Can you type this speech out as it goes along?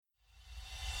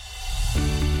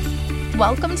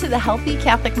welcome to the Healthy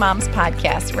Catholic Moms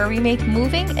podcast, where we make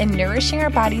moving and nourishing our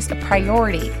bodies a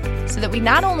priority so that we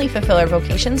not only fulfill our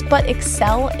vocations, but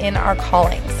excel in our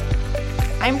callings.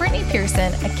 I'm Brittany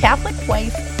Pearson, a Catholic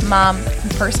wife, mom,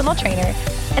 and personal trainer,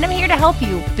 and I'm here to help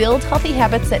you build healthy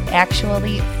habits that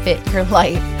actually fit your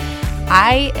life.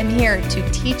 I am here to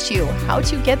teach you how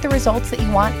to get the results that you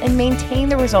want and maintain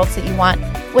the results that you want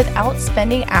without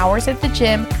spending hours at the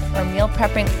gym or meal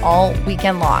prepping all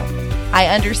weekend long. I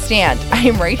understand. I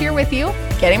am right here with you,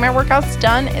 getting my workouts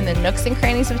done in the nooks and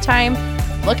crannies of time,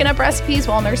 looking up recipes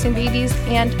while nursing babies,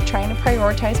 and trying to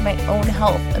prioritize my own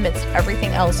health amidst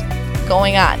everything else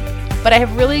going on. But I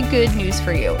have really good news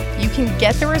for you. You can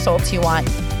get the results you want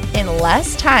in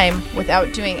less time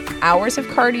without doing hours of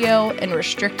cardio and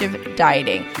restrictive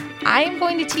dieting. I am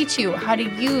going to teach you how to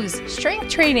use strength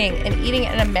training and eating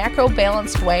in a macro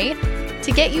balanced way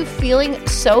to get you feeling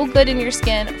so good in your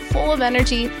skin, full of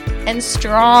energy, and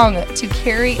strong to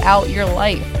carry out your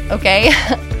life, okay?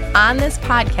 On this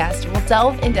podcast, we'll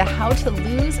delve into how to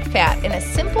lose fat in a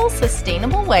simple,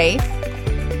 sustainable way,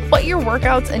 what your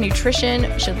workouts and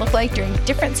nutrition should look like during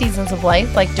different seasons of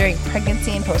life, like during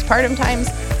pregnancy and postpartum times.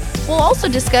 We'll also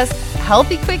discuss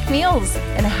healthy, quick meals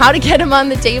and how to get them on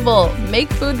the table, make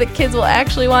food that kids will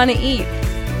actually want to eat,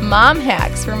 mom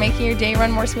hacks for making your day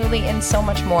run more smoothly, and so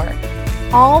much more.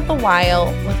 All the while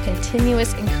with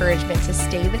continuous encouragement to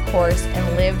stay the course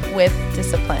and live with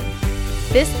discipline.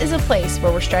 This is a place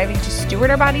where we're striving to steward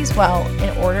our bodies well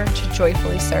in order to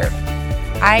joyfully serve.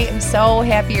 I am so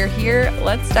happy you're here.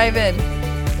 Let's dive in.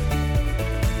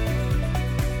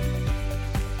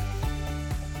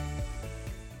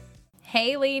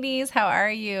 Hey ladies, how are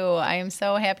you? I am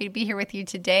so happy to be here with you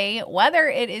today. Whether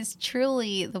it is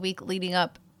truly the week leading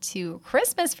up to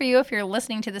Christmas for you, if you're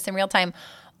listening to this in real time,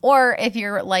 or if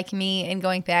you're like me and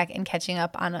going back and catching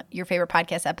up on your favorite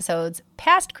podcast episodes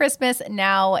past Christmas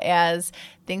now as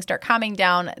things start calming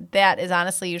down, that is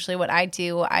honestly usually what I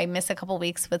do. I miss a couple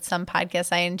weeks with some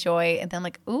podcasts I enjoy, and then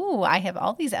ooh, I have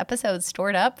all these episodes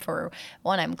stored up for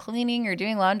when I'm cleaning or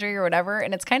doing laundry or whatever,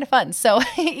 and it's kind of fun. So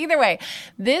either way,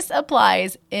 this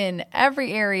applies in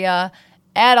every area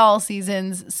at all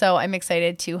seasons. So I'm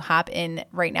excited to hop in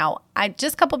right now.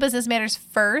 Just a couple business matters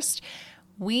first.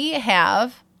 We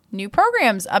have new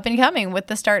programs up and coming with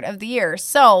the start of the year.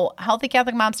 So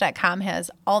healthycatholicmoms.com has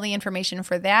all the information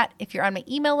for that. If you're on my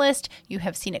email list, you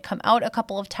have seen it come out a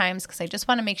couple of times because I just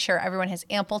want to make sure everyone has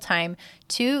ample time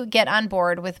to get on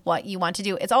board with what you want to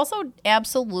do. It's also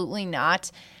absolutely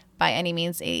not by any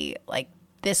means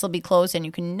this will be closed and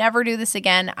you can never do this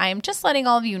again. I am just letting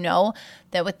all of you know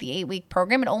that with the 8-week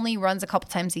program, it only runs a couple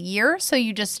times a year. So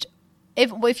you just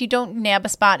if you don't nab a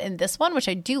spot in this one, which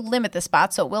I do limit the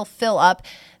spot, so it will fill up,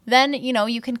 then,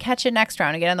 you can catch it next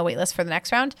round and get on the wait list for the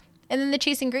next round. And then the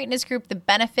Chasing Greatness group, the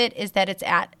benefit is that it's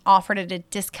offered at a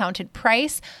discounted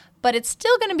price, but it's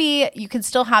still going to be, you can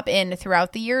still hop in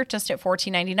throughout the year just at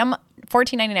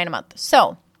 $14.99 a month.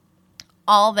 So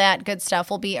all that good stuff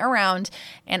will be around,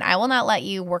 and I will not let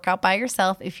you work out by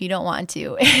yourself if you don't want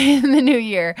to in the new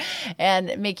year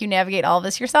and make you navigate all of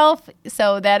this yourself.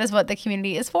 So that is what the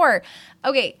community is for.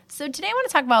 Okay, so today I want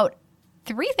to talk about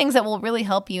 3 things that will really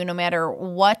help you no matter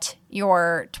what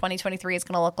your 2023 is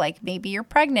going to look like. Maybe you're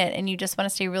pregnant and you just want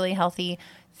to stay really healthy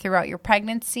throughout your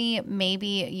pregnancy.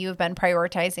 Maybe you've been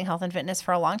prioritizing health and fitness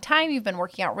for a long time. You've been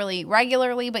working out really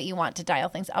regularly, but you want to dial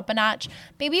things up a notch.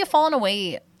 Maybe you've fallen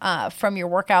away from your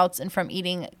workouts and from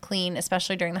eating clean,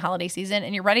 especially during the holiday season,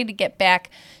 and you're ready to get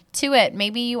back to it.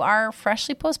 Maybe you are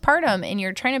freshly postpartum and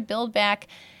you're trying to build back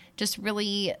just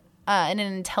really in an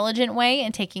intelligent way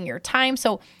and taking your time.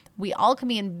 So we all can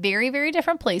be in very, very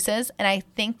different places, and I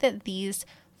think that these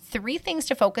 3 things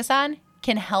to focus on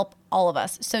can help all of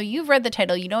us. So you've read the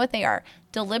title, you know what they are: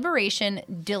 Deliberation,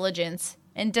 Diligence,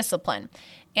 and Discipline.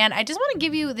 And I just want to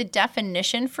give you the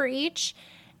definition for each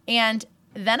and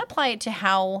then apply it to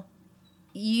how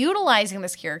utilizing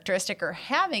this characteristic or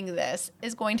having this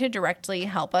is going to directly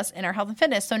help us in our health and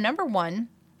fitness. So number 1,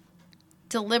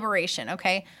 deliberation,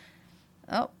 okay?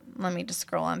 Oh, let me just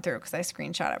scroll on through because I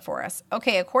screenshot it for us.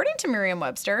 Okay, according to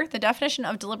Merriam-Webster, the definition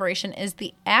of deliberation is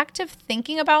the act of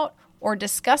thinking about or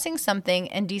discussing something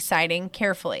and deciding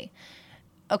carefully.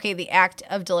 Okay, the act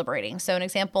of deliberating. So an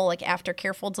example, after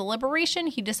careful deliberation,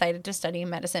 he decided to study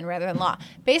medicine rather than law.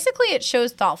 Basically, it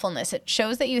shows thoughtfulness. It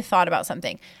shows that you thought about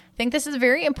something. I think this is a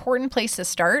very important place to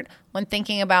start when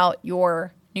thinking about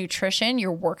your nutrition,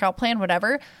 your workout plan,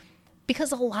 whatever,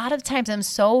 because a lot of times I'm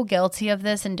so guilty of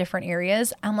this in different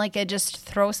areas. I'm I just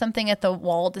throw something at the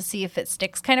wall to see if it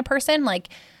sticks kind of person.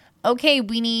 okay, I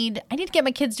need to get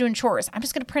my kids doing chores. I'm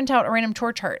just going to print out a random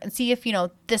chore chart and see if,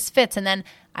 this fits. And then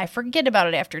I forget about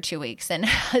it after 2 weeks. And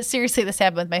seriously, this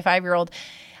happened with my 5-year-old.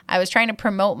 I was trying to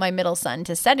promote my middle son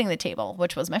to setting the table,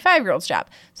 which was my 5-year-old's job.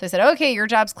 So I said, okay, your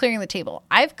job's clearing the table.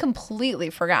 I've completely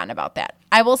forgotten about that.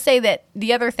 I will say that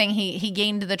the other thing, he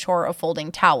gained the chore of folding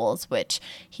towels, which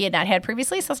he had not had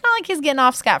previously. So it's not like he's getting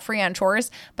off scot-free on chores,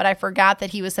 but I forgot that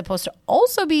he was supposed to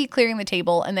also be clearing the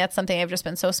table. And that's something I've just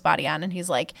been so spotty on. And he's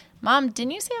like, Mom,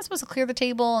 didn't you say I'm supposed to clear the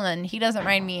table? And then he doesn't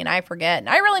remind me and I forget. And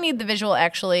I really need the visual,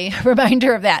 actually,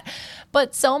 reminder of that.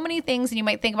 But so many things, and you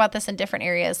might think about this in different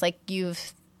areas, like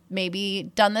you've maybe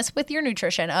done this with your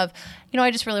nutrition of,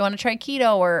 I just really want to try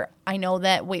keto, or I know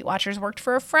that Weight Watchers worked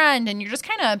for a friend, and you're just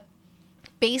kind of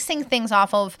basing things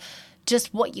off of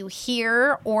just what you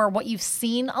hear or what you've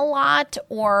seen a lot,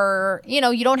 or, you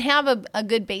don't have a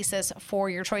good basis for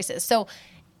your choices. So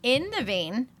in the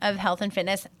vein of health and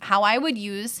fitness, how I would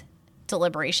use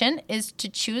Deliberation is to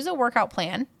choose a workout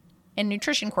plan and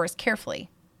nutrition course carefully.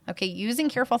 Okay, using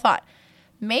careful thought.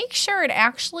 Make sure it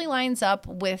actually lines up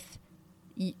with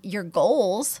your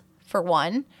goals, for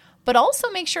one, but also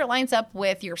make sure it lines up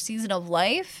with your season of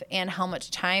life and how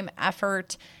much time,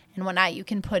 effort, and whatnot you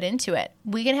can put into it.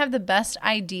 We can have the best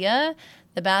idea,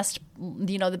 the best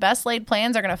laid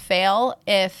plans are going to fail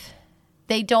if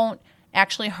they don't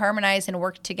actually harmonize and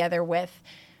work together with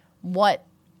what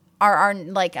are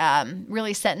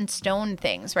really set in stone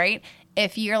things, right?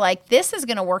 If you're like, this is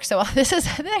going to work so well,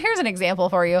 here's an example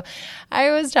for you.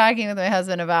 I was talking with my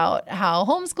husband about how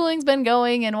homeschooling's been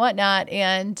going and whatnot.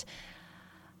 And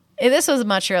this was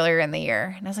much earlier in the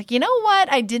year. And I was like, you know what?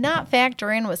 I did not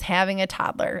factor in was having a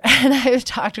toddler. And I've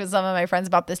talked with some of my friends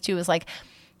about this too. It was like,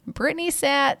 Brittany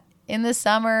sat in the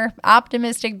summer,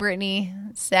 optimistic Brittany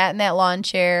sat in that lawn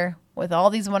chair with all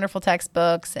these wonderful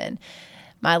textbooks and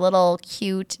my little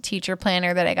cute teacher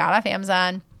planner that I got off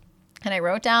Amazon. And I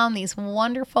wrote down these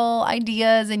wonderful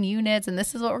ideas and units, and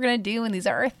this is what we're going to do, and these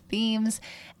are our themes.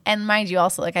 And mind you,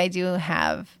 also, I do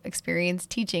have experience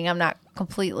teaching. I'm not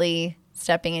completely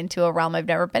stepping into a realm I've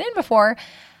never been in before.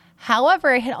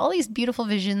 However, I had all these beautiful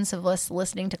visions of us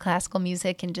listening to classical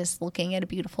music and just looking at a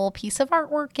beautiful piece of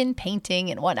artwork and painting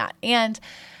and whatnot. And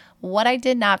what I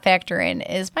did not factor in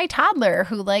is my toddler,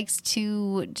 who likes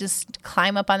to just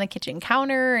climb up on the kitchen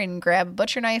counter and grab a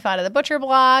butcher knife out of the butcher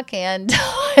block and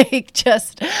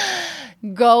just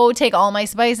go take all my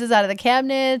spices out of the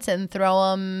cabinets and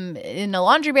throw them in a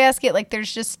laundry basket.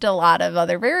 There's just a lot of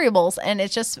other variables, and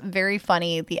it's just very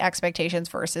funny, the expectations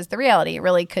versus the reality. It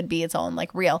really could be its own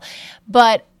real,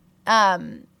 but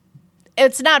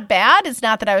it's not bad. It's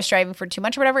not that I was striving for too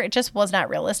much or whatever. It just was not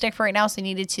realistic for right now. So I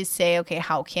needed to say, okay,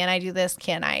 how can I do this?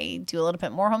 Can I do a little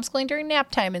bit more homeschooling during nap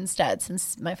time instead,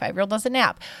 since my 5-year-old doesn't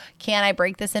nap? Can I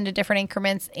break this into different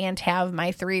increments and have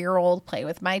my 3-year-old play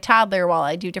with my toddler while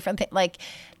I do different things?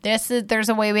 There's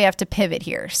a way we have to pivot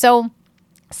here. So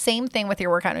same thing with your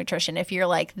workout nutrition. If you're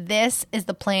like, this is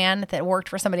the plan that worked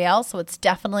for somebody else, so it's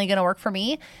definitely going to work for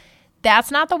me,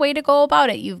 that's not the way to go about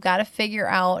it. You've got to figure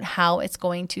out how it's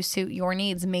going to suit your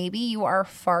needs. Maybe you are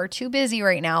far too busy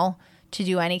right now to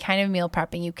do any kind of meal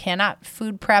prepping. You cannot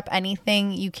food prep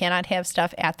anything. You cannot have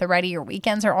stuff at the ready. Your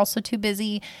weekends are also too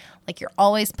busy. You're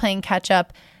always playing catch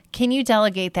up. Can you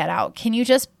delegate that out? Can you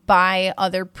just buy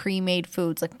other pre-made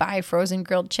foods, buy frozen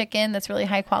grilled chicken that's really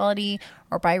high quality,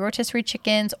 or buy rotisserie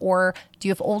chickens? Or do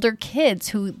you have older kids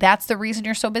who that's the reason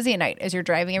you're so busy at night, is you're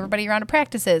driving everybody around to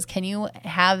practices? Can you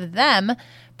have them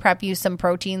prep you some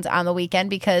proteins on the weekend,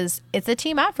 because it's a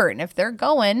team effort? And if they're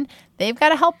going, they've got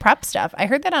to help prep stuff. I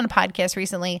heard that on a podcast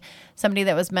recently, somebody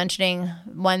that was mentioning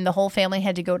when the whole family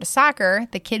had to go to soccer,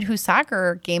 the kid whose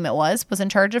soccer game it was in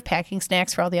charge of packing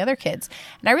snacks for all the other kids.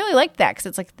 And I really liked that,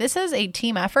 because it's this is a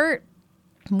team effort.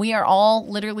 We are all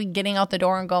literally getting out the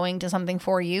door and going to something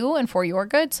for you and for your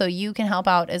good, so you can help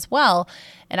out as well.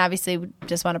 And obviously we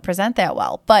just want to present that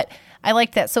well. But I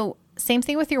like that. So same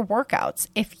thing with your workouts.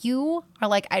 If you are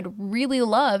like, I'd really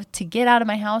love to get out of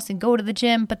my house and go to the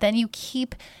gym, but then you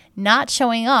keep not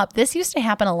showing up. This used to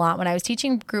happen a lot when I was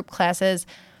teaching group classes,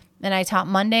 and I taught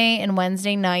Monday and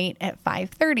Wednesday night at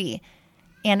 5:30.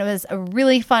 And it was a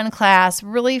really fun class,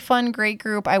 really fun, great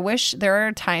group. I wish there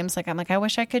are times I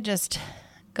wish I could just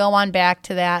go on back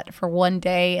to that for one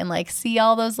day and see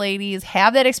all those ladies,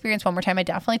 have that experience one more time. I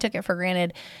definitely took it for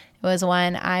granted. It was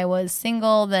when I was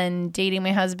single, then dating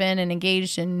my husband, and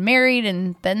engaged and married,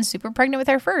 and then super pregnant with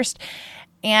our first.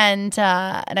 And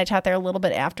I taught there a little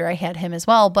bit after I had him as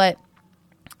well. But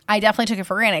I definitely took it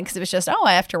for granted, because it was just,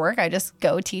 after work, I just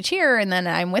go teach here, and then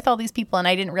I'm with all these people, and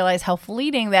I didn't realize how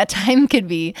fleeting that time could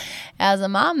be as a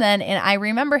mom then. And I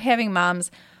remember having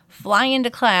moms fly into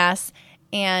class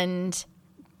and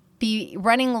be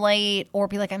running late or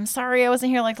be like, I'm sorry I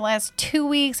wasn't here like the last 2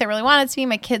 weeks. I really wanted to be.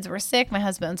 My kids were sick. My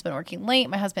husband's been working late.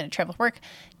 My husband had traveled work,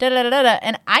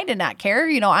 And I did not care.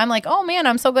 I'm like, oh man,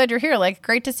 I'm so glad you're here. Like,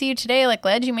 great to see you today. Like,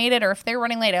 glad you made it. Or if they're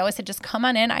running late, I always said, just come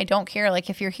on in. I don't care.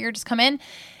 Like, if you're here, just come in.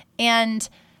 And,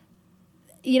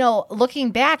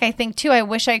 looking back, I think too, I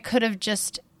wish I could have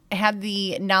just had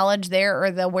the knowledge there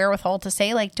or the wherewithal to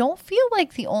say, like, don't feel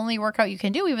like the only workout you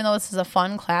can do, even though this is a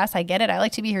fun class, I get it, I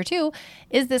like to be here too,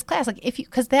 is this class. Like,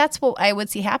 because that's what I would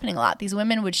see happening a lot. These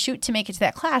women would shoot to make it to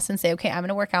that class and say, okay, I'm going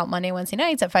to work out Monday, Wednesday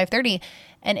nights at 5:30.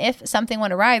 And if something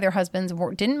went awry, their husbands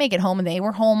didn't make it home and they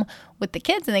were home with the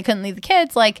kids and they couldn't leave the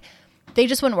kids, like, they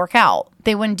just wouldn't work out.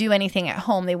 They wouldn't do anything at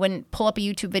home. They wouldn't pull up a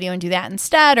YouTube video and do that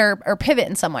instead or pivot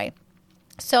in some way.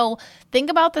 So think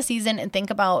about the season and think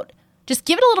about, just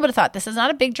give it a little bit of thought. This is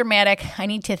not a big dramatic, I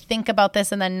need to think about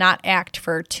this and then not act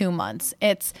for 2 months.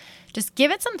 It's just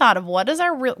give it some thought of, what does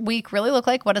our week really look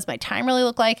like? What does my time really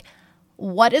look like?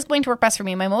 What is going to work best for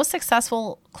me? My most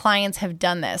successful clients have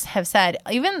done this, have said,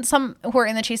 even some who are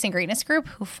in the Chasing Greatness group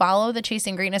who follow the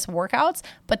Chasing Greatness workouts,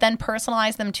 but then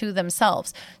personalize them to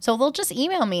themselves. So they'll just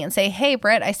email me and say, hey,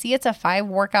 Britt, I see it's a 5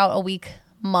 workout a week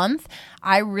month.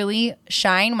 I really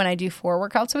shine when I do 4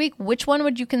 workouts a week. Which one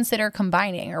would you consider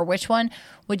combining, or which one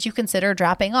would you consider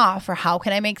dropping off, or how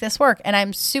can I make this work? And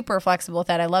I'm super flexible with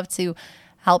that. I love to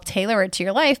help tailor it to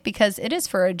your life because it is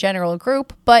for a general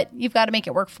group, but you've got to make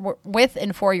it work with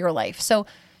and for your life. So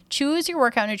choose your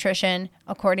workout nutrition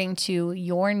according to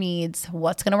your needs,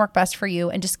 what's going to work best for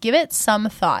you, and just give it some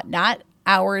thought, not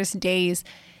hours, days.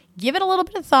 Give it a little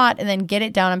bit of thought and then get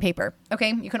it down on paper.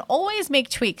 Okay. You can always make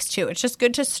tweaks too. It's just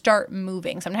good to start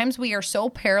moving. Sometimes we are so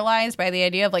paralyzed by the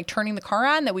idea of like turning the car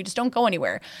on that we just don't go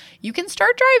anywhere. You can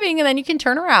start driving and then you can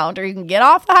turn around, or you can get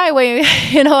off the highway.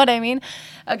 You know what I mean?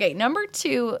 Okay. Number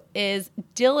 2 is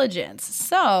diligence.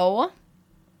 So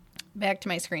back to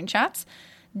my screenshots.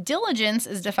 Diligence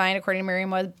is defined according to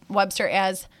Merriam-Webster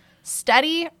as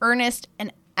steady, earnest,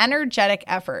 and energetic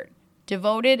effort,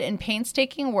 devoted and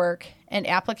painstaking work and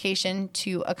application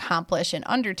to accomplish an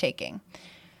undertaking.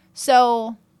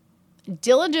 So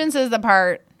diligence is the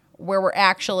part where we're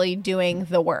actually doing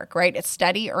the work, right? It's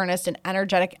steady, earnest, and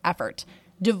energetic effort,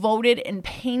 devoted and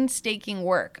painstaking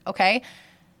work, okay?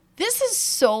 This is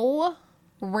so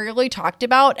rarely talked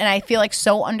about, and I feel like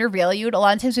so undervalued. A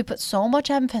lot of times we put so much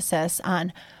emphasis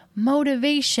on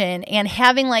motivation and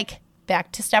having, like,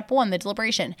 back to step 1, the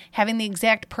deliberation, having the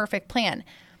exact perfect plan.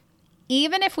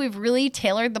 Even if we've really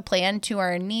tailored the plan to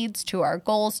our needs, to our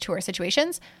goals, to our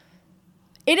situations,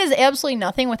 it is absolutely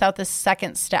nothing without the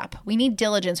second step. We need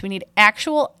diligence. We need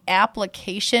actual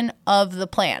application of the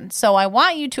plan. So I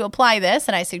want you to apply this,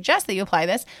 and I suggest that you apply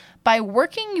this by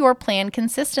working your plan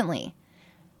consistently.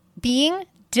 Being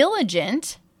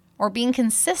diligent or being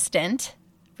consistent,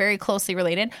 very closely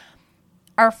related,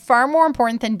 are far more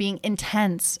important than being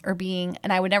intense or being,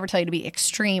 and I would never tell you to be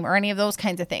extreme or any of those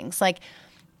kinds of things. Like,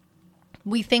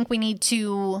 we think we need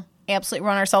to absolutely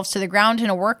run ourselves to the ground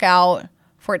in a workout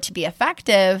for it to be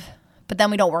effective, but then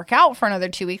we don't work out for another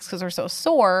 2 weeks because we're so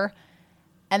sore,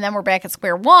 and then we're back at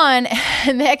square one,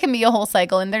 and that can be a whole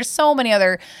cycle. And there's so many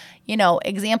other,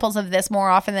 examples of this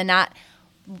more often than not.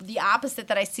 The opposite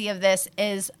that I see of this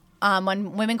is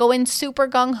when women go in super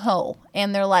gung-ho,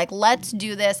 and they're like, let's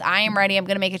do this, I am ready, I'm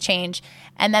going to make a change,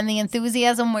 and then the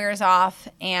enthusiasm wears off,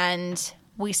 and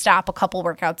we stop a couple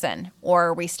workouts in,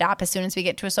 or we stop as soon as we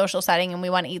get to a social setting and we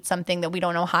want to eat something that we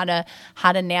don't know how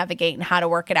to navigate and how to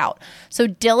work it out. So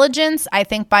diligence, I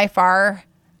think by far,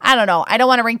 I don't know, I don't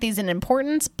want to rank these in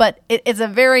importance, but it's a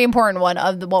very important one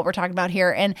of what we're talking about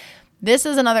here. And this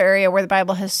is another area where the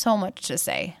Bible has so much to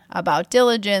say about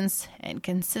diligence and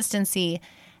consistency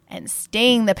and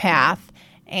staying the path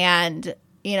and,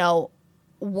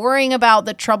 worrying about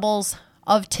the troubles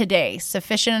of today,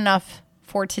 sufficient enough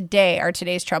for today, are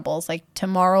today's troubles. Like,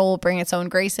 tomorrow will bring its own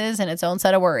graces and its own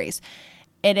set of worries.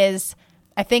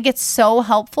 I think it's so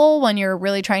helpful when you're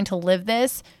really trying to live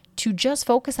this to just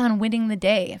focus on winning the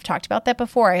day. I've talked about that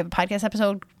before. I have a podcast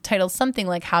episode titled something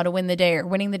like How to Win the Day or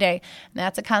Winning the Day. And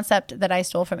that's a concept that I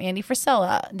stole from Andy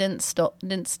Frisella. Didn't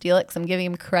steal it because I'm giving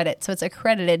him credit. So it's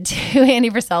accredited to Andy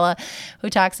Frisella, who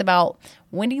talks about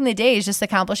winning the day is just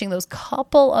accomplishing those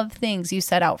couple of things you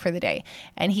set out for the day.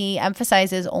 And he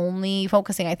emphasizes only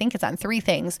focusing, I think it's on 3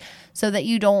 things, so that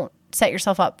you don't set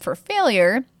yourself up for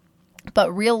failure,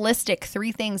 but realistic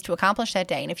 3 things to accomplish that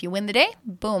day. And if you win the day,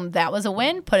 boom, that was a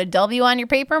win. Put a W on your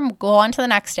paper, go on to the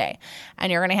next day.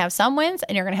 And you're going to have some wins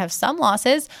and you're going to have some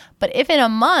losses. But if in a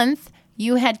month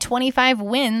you had 25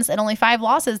 wins and only 5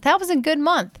 losses, that was a good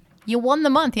month. You won the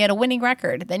month. You had a winning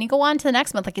record. Then you go on to the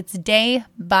next month. Like, it's day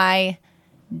by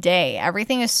day.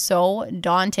 Everything is so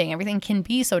daunting. Everything can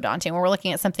be so daunting when we're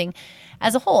looking at something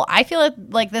as a whole. I feel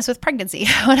like this with pregnancy.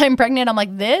 When I'm pregnant, I'm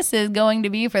like, this is going to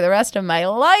be for the rest of my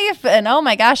life. And oh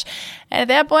my gosh, at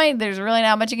that point, there's really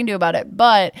not much you can do about it.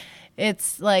 But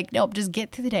it's like, nope, just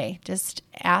get through the day. Just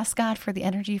ask God for the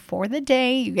energy for the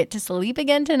day. You get to sleep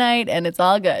again tonight and it's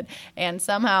all good. And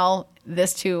somehow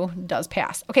this too does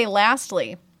pass. Okay,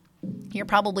 lastly, you're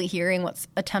probably hearing what's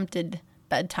attempted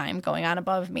bedtime going on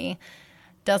above me.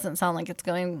 Doesn't sound like it's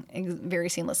going very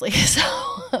seamlessly.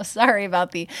 So sorry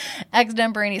about the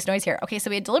extemporaneous noise here. Okay, so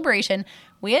we had deliberation,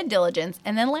 we had diligence,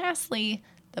 and then lastly,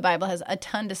 the Bible has a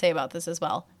ton to say about this as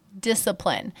well,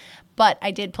 discipline. But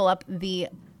I did pull up the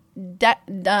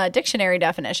dictionary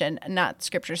definition, not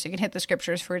scripture, so you can hit the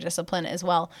scriptures for discipline as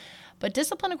well. But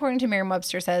discipline, according to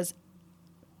Merriam-Webster, says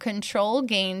control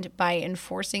gained by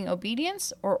enforcing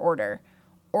obedience or order,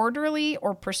 orderly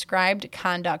or prescribed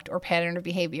conduct or pattern of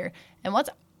behavior. And what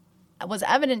was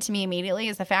evident to me immediately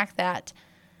is the fact that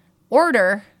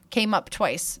order came up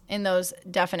twice in those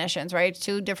definitions, right?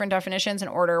 2 different definitions, and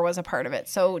order was a part of it.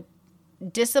 So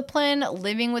discipline,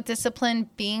 living with discipline,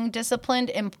 being disciplined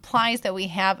implies that we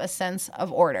have a sense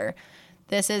of order.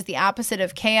 This is the opposite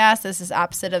of chaos. This is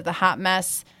opposite of the hot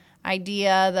mess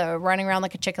idea, the running around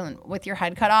like a chicken with your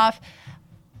head cut off,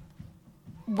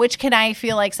 which can I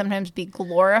feel like sometimes be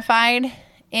glorified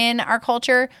in our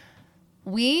culture.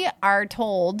 We are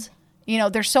told,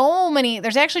 there's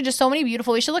actually just so many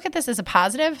beautiful, we should look at this as a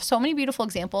positive, so many beautiful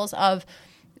examples of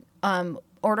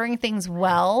ordering things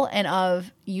well and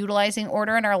of utilizing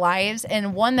order in our lives.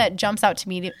 And one that jumps out to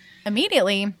me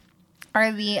immediately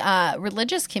are the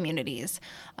religious communities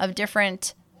of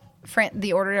different,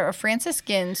 the order of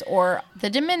Franciscans or the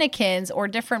Dominicans or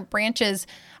different branches.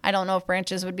 I don't know if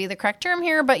branches would be the correct term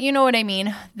here, but you know what I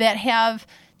mean, that have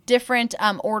different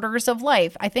orders of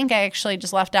life. I think I actually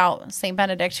just left out St.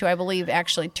 Benedict, who I believe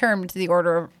actually termed the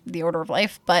order of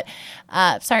life. But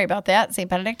sorry about that, St.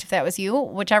 Benedict, if that was you,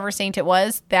 whichever saint it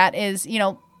was. That is,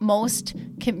 most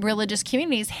religious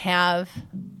communities have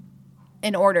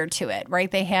an order to it,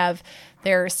 right? They have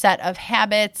their set of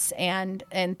habits and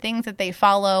things that they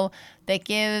follow that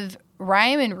give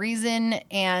rhyme and reason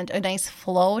and a nice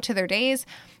flow to their days.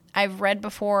 I've read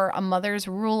before A Mother's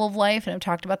Rule of Life, and I've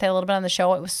talked about that a little bit on the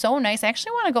show. It was so nice. I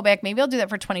actually want to go back. Maybe I'll do that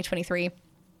for 2023.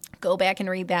 Go back and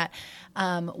read that,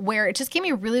 where it just gave me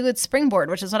a really good springboard,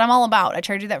 which is what I'm all about. I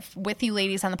try to do that with you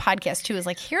ladies on the podcast too, is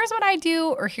like, here's what I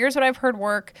do, or here's what I've heard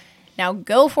work. Now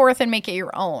go forth and make it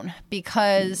your own,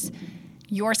 because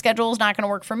your schedule is not going to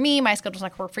work for me. My schedule's not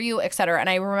going to work for you, etc. And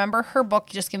I remember her book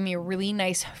just giving me a really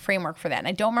nice framework for that. And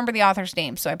I don't remember the author's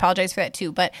name, so I apologize for that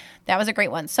too. But that was a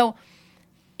great one. So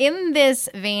in this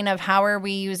vein of how are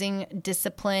we using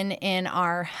discipline in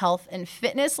our health and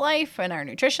fitness life and our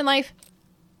nutrition life,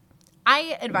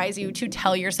 I advise you to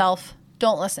tell yourself,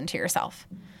 don't listen to yourself.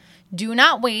 Do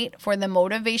not wait for the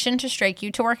motivation to strike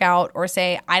you to work out or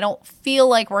say, I don't feel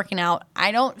like working out.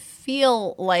 I don't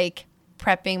feel like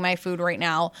prepping my food right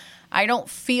now. I don't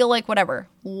feel like whatever.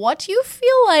 What you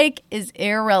feel like is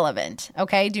irrelevant,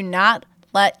 okay? Do not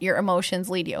let your emotions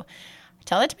lead you. I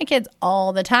tell that to my kids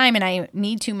all the time, and I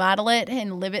need to model it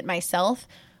and live it myself.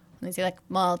 And they say like,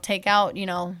 well, take out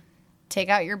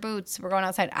your boots. We're going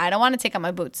outside. I don't want to take out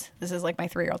my boots. This is like my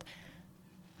 3-year-old.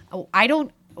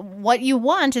 What you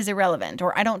want is irrelevant,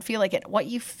 or I don't feel like it. What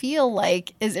you feel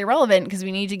like is irrelevant because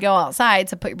we need to go outside,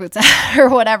 so put your boots on or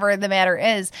whatever the matter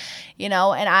is, and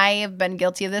I have been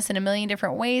guilty of this in a million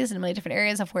different ways, in a million different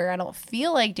areas of where I don't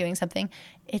feel like doing something.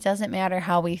 It doesn't matter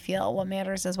how we feel. What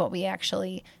matters is what we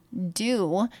actually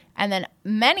do. And then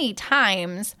many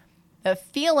times the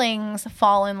feelings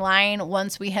fall in line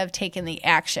once we have taken the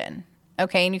action.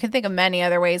 Okay. And you can think of many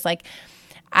other ways. Like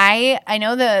I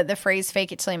know the phrase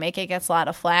fake it till you make it gets a lot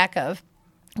of flack of,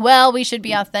 well, we should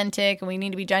be authentic and we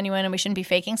need to be genuine and we shouldn't be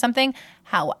faking something.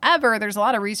 However, there's a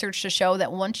lot of research to show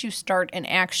that once you start an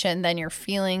action, then your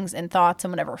feelings and thoughts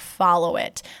and whatever follow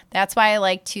it. That's why I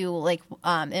like to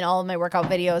in all of my workout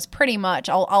videos, pretty much,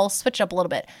 I'll switch up a little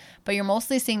bit, but you're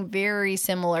mostly seeing very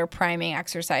similar priming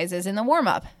exercises in the warm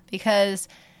up, because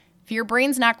if your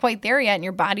brain's not quite there yet and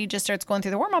your body just starts going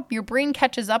through the warm up, your brain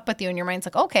catches up with you and your mind's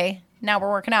like, okay, now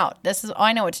we're working out.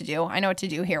 I know what to do. I know what to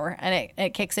do here. And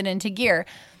it kicks it into gear.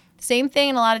 Same thing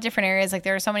in a lot of different areas. Like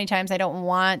there are so many times I don't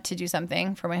want to do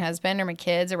something for my husband or my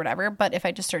kids or whatever. But if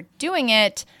I just start doing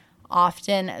it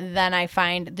often, then I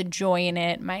find the joy in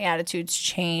it. My attitude's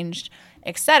changed,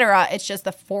 etc. It's just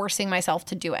the forcing myself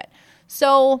to do it.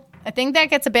 So I think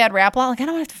that gets a bad rap. Like I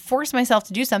don't have to force myself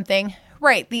to do something.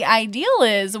 Right. The ideal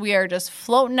is we are just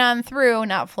floating on through,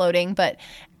 not floating, but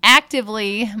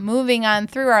actively moving on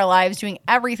through our lives, doing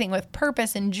everything with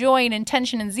purpose and joy and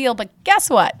intention and zeal. But guess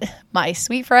what, my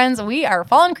sweet friends, we are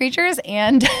fallen creatures,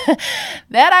 and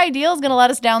that ideal is going to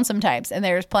let us down sometimes. And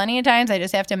there's plenty of times I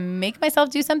just have to make myself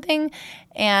do something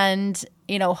and,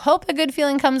 hope a good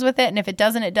feeling comes with it. And if it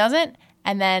doesn't, it doesn't.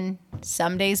 And then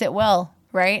some days it will,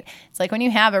 right? It's like when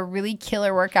you have a really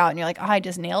killer workout and you're like, oh, I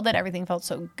just nailed it. Everything felt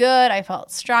so good. I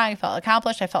felt strong. I felt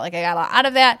accomplished. I felt like I got a lot out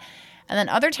of that. And then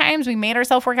other times we made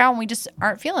ourselves work out and we just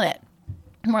aren't feeling it.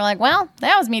 And we're like, well,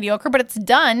 that was mediocre, but it's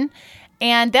done.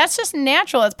 And that's just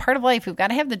natural. It's part of life. We've got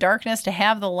to have the darkness to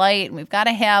have the light. And we've got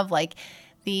to have like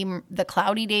the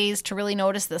cloudy days to really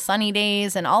notice the sunny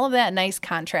days and all of that nice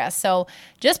contrast. So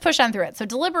just push on through it. So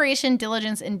deliberation,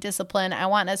 diligence, and discipline. I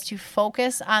want us to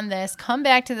focus on this. Come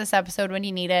back to this episode when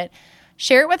you need it.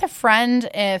 Share it with a friend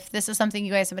if this is something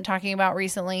you guys have been talking about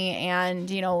recently and,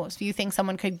 if you think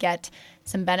someone could get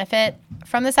some benefit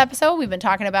from this episode. We've been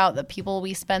talking about the people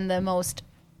we spend the most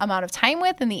amount of time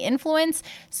with and the influence.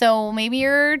 So maybe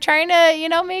you're trying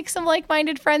to, make some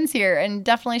like-minded friends here, and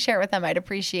definitely share it with them. I'd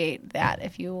appreciate that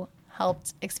if you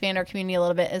helped expand our community a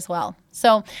little bit as well.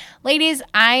 So ladies,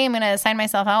 I am going to sign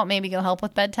myself out, maybe go help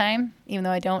with bedtime, even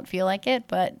though I don't feel like it,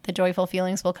 but the joyful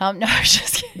feelings will come. No, I was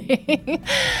just kidding.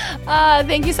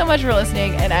 Thank you so much for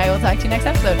listening, and I will talk to you next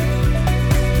episode.